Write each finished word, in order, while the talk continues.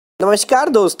नमस्कार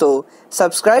दोस्तों,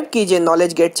 सब्सक्राइब कीजिए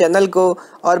नॉलेज गेट चैनल को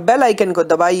और बेल आइकन को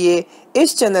दबाइए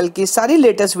इस चैनल की सारी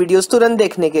लेटेस्ट वीडियोस तुरंत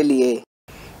देखने के लिए।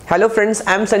 Hello friends,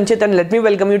 I am Sanchit and let me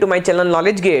welcome you to my channel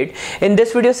Knowledge Gate. In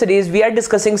this video series, we are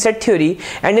discussing set theory,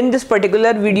 and in this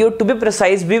particular video, to be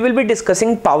precise, we will be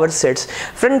discussing power sets.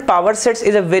 Friend, power sets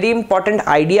is a very important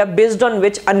idea based on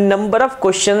which a number of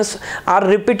questions are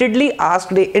repeatedly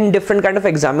asked in different kind of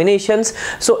examinations.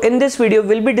 So in this video,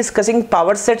 we'll be discussing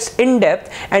power sets in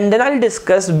depth, and then I'll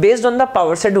discuss based on the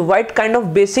power set what kind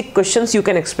of basic questions you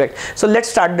can expect. So let's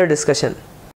start the discussion.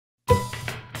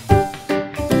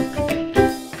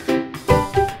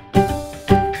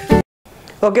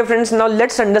 Okay friends, now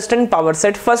let's understand power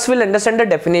set. First we'll understand the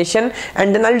definition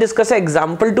and then I'll discuss an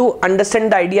example to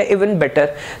understand the idea even better.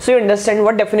 So you understand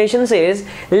what definition says: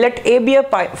 let A be a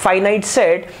finite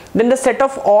set, then the set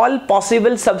of all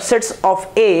possible subsets of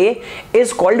A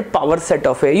is called power set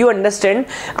of A. You understand,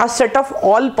 a set of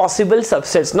all possible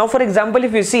subsets. Now for example,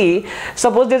 if you see,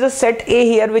 suppose there's a set A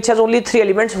here which has only 3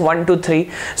 elements, 1, 2, 3.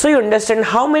 So you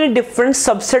understand how many different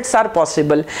subsets are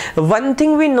possible. One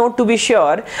thing we know to be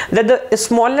sure, that the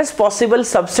smallest possible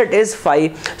subset is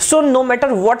 5. So no matter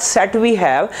what set we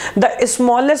have, the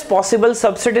smallest possible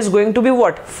subset is going to be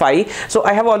what? 5. So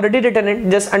I have already written it.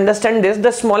 Just understand this: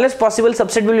 the smallest possible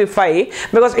subset will be 5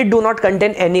 because it do not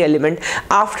contain any element.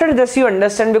 After this, you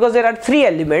understand, because there are 3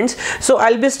 elements, so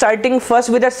I'll be starting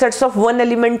first with the sets of 1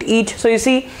 element each. So you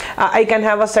see, I can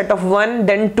have a set of 1,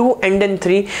 then 2, and then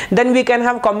 3. Then we can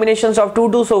have combinations of 2,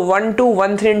 2. So 1, 2,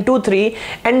 1, 3, and 2, 3,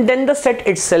 and then the set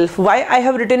itself. Why I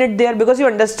have written it there? Because you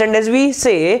understand, as we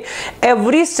say,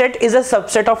 every set is a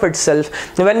subset of itself.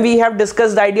 When we have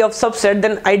discussed the idea of subset,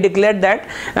 then I declared that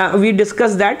we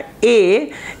discussed that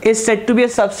A is said to be a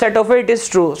subset of it is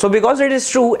true. So because it is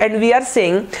true and we are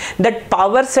saying that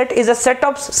power set is a set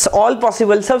of all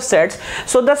possible subsets,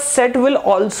 so the set will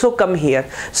also come here.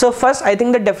 So first, I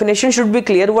think the definition should be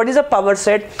clear. What is a power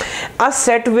set? A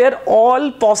set where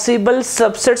all possible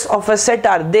subsets of a set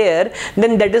are there,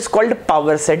 then that is called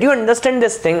power set. You understand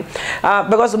this thing?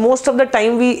 Because most of the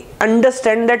time we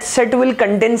understand that set will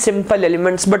contain simple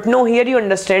elements, but no, here you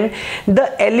understand the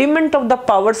element of the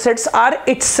power sets are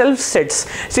itself sets.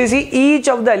 So you see, each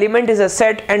of the element is a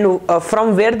set, and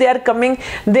from where they are coming,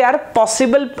 they are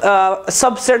possible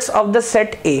subsets of the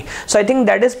set A. So I think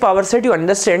that is power set. You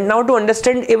understand? Now to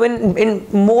understand even in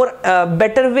more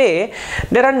better way,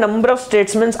 there are number of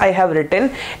statements I have written,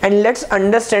 and let's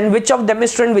understand which of them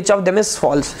is true and which of them is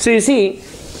false. So you see,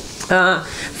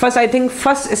 first, I think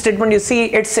first statement, you see,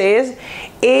 it says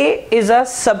A is a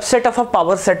subset of a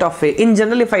power set of A. In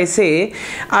general, if I say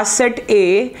a set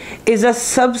A is a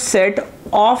subset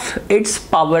of its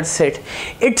power set,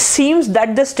 it seems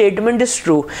that the statement is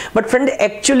true, but friend,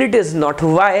 actually it is not.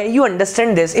 Why? You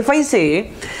understand this. If I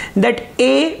say that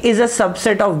A is a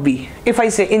subset of B, if I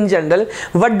say in general,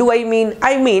 what do I mean?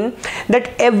 I mean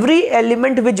that every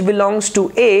element which belongs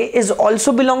to A is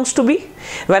also belongs to B.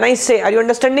 When I say, are you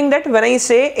understanding that? When I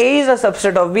say A is a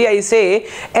subset of B, I say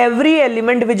every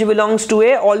element which belongs to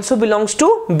A also belongs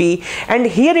to B. And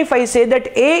here if I say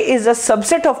that A is a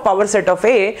subset of power set of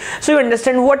A, so you understand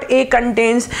what A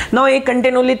contains. Now A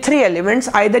contains only 3 elements.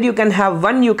 Either you can have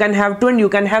 1, you can have 2, and you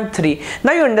can have 3.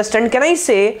 Now you understand, can I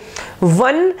say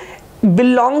 1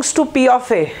 belongs to P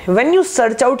of A? When you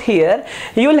search out here,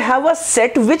 you will have a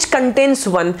set which contains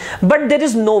 1, but there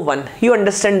is no 1. You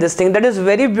understand this thing? That is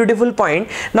very beautiful point.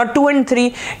 Now 2 and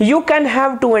 3, you can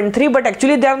have 2 and 3, but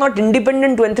actually they are not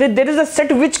independent 2 and 3. There is a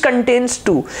set which contains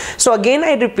 2. So again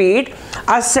I repeat,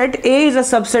 a set A is a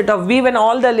subset of B when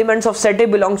all the elements of set A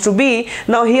belongs to B.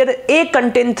 Now here A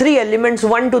contains 3 elements,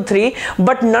 1 to 3,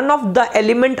 but none of the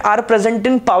element are present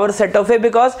in power set of A,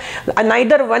 because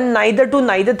neither 1, neither 2,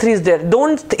 neither 3 is there.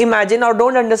 Don't imagine or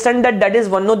don't understand that that is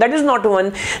 1. No, that is not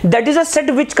 1. That is a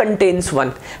set which contains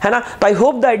 1. I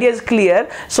hope the idea is clear.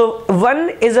 So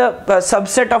 1 is a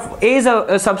subset of A is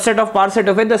a subset of power set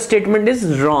of A. The statement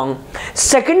is wrong.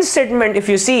 Second statement, if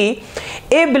you see,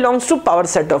 A belongs to power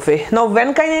set of A. Now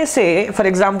when can I say, for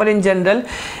example, in general,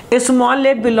 a small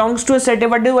a belongs to a set A?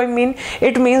 What do I mean?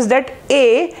 It means that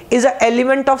A is an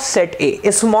element of set A.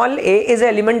 A small a is an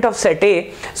element of set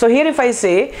A. So here if I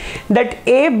say that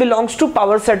A belongs to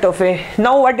power set of A.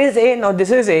 Now what is A? Now this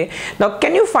is A. Now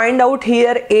can you find out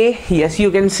here A? Yes,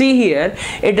 you can see here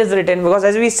it is written, because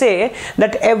as we say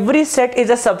that every set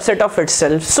is a subset of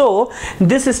itself. So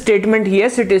this statement,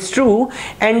 yes, it is true,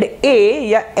 and A,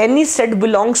 yeah, any set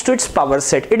belongs to its power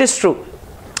set. It is true.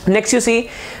 Next you see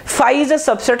phi is a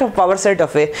subset of power set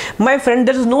of A. My friend,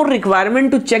 there is no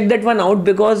requirement to check that one out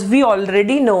because we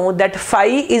already know that phi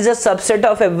is a subset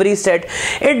of every set.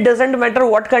 It doesn't matter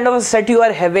what kind of a set you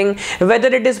are having, whether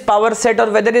it is power set or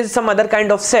whether it is some other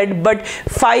kind of set, but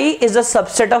phi is a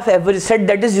subset of every set.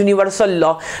 That is universal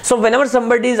law. So whenever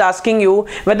somebody is asking you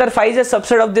whether phi is a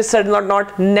subset of this set or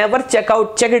not, never check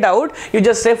it out. You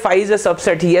just say phi is a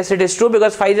subset. Yes, it is true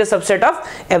because phi is a subset of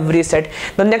every set.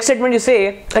 The next statement you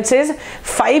say, it says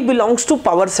phi belongs to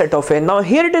power set of A. Now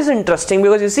here it is interesting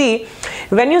because you see,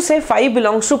 when you say phi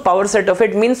belongs to power set of A,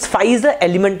 it means phi is the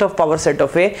element of power set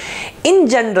of A. In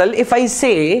general, if I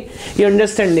say, you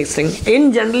understand this thing,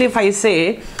 in general if I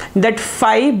say that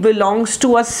phi belongs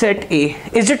to a set A,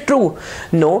 is it true?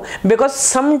 No, because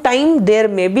sometime there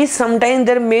may be, sometime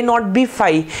there may not be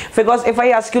phi. Because if I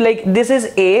ask you like this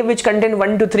is A which contain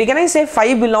 1 to 3, can I say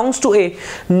phi belongs to A?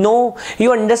 No,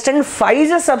 you understand phi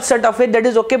is a subset of it, that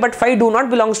is okay, but phi do not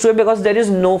belongs to A because there is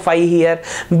no phi here.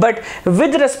 But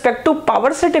with respect to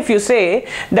power set, if you say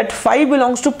that phi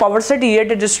belongs to power set,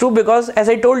 yet it is true because as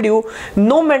I told you,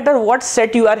 no matter what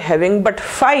set you are having, but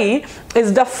phi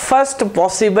is the first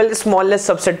possible smallest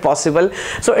subset possible,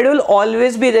 so it will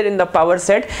always be there in the power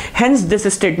set, hence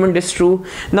this statement is true.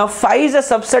 Now phi is a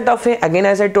subset of A. Again,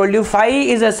 as I told you, phi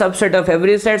is a subset of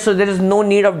every set, so there is no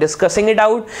need of discussing it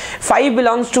out. Phi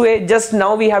belongs to A, just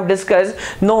now we have discussed.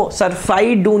 No sir,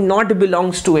 phi do not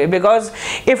belongs to A, because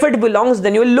if it belongs,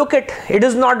 then you will look at it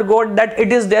is not good that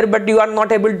it is there but you are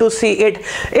not able to see it.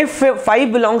 If phi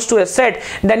belongs to a set,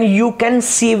 then you can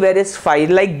see where is phi,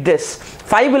 like this.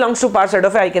 Phi belongs to power set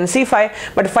of A, I can see phi,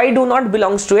 but phi do not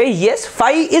belongs to A. Yes,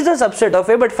 phi is a subset of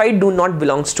A, but phi do not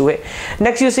belongs to A.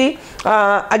 Next you see,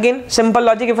 again simple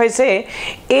logic, if I say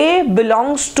A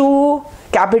belongs to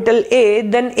capital A,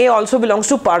 then A also belongs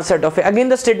to power set of A. Again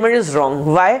the statement is wrong.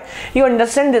 Why? You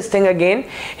understand this thing again.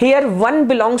 Here 1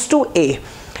 belongs to A.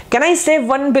 Can I say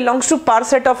 1 belongs to power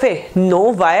set of A?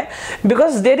 No. Why?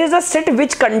 Because there is a set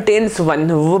which contains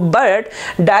 1, but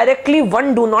directly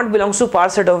 1 do not belongs to power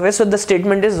set of A, so the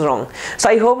statement is wrong. So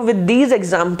I hope with these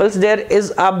examples there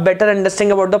is a better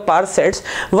understanding about the power sets.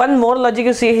 One more logic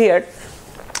you see here.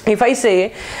 If I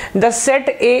say the set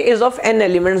A is of n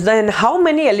elements, then how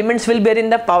many elements will be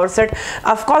in the power set?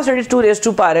 Of course it is 2 raised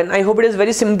to power n. I hope it is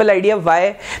very simple idea.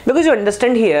 Why? Because you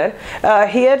understand here,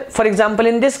 for example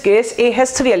in this case A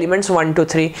has 3 elements 1 to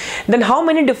 3. Then how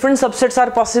many different subsets are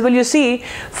possible? You see,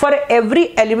 for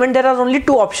every element there are only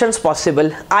 2 options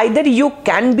possible. Either you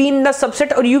can be in the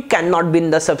subset or you cannot be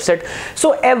in the subset.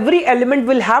 So every element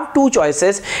will have 2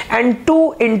 choices, and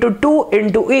 2 into 2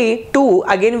 into A, 2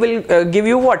 again will give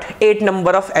you what? 8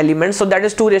 number of elements, so that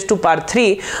is 2 raised to power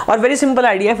 3. Or very simple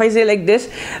idea, if I say like this,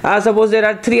 suppose there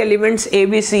are 3 elements A,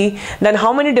 B, C, then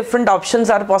how many different options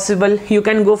are possible? You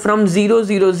can go from 0,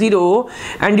 0, 0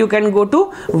 and you can go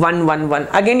to 1, 1, 1.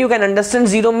 Again you can understand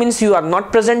 0 means you are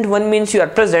not present, 1 means you are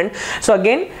present. So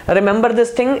again remember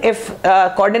this thing, if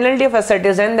cardinality of a set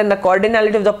is n, then the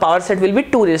cardinality of the power set will be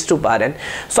 2 raised to power n.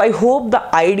 So I hope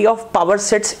the idea of power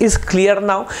sets is clear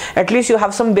now. At least you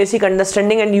have some basic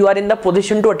understanding and you are in the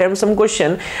position to attempt some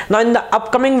question. Now in the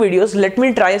upcoming videos, let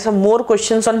me try some more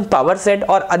questions on power set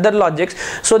or other logics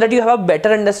so that you have a better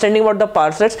understanding about the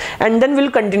power sets, and then we'll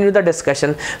continue the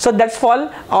discussion. So that's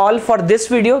all for this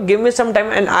video. Give me some time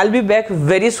and I'll be back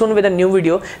very soon with a new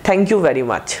video. Thank you very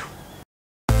much.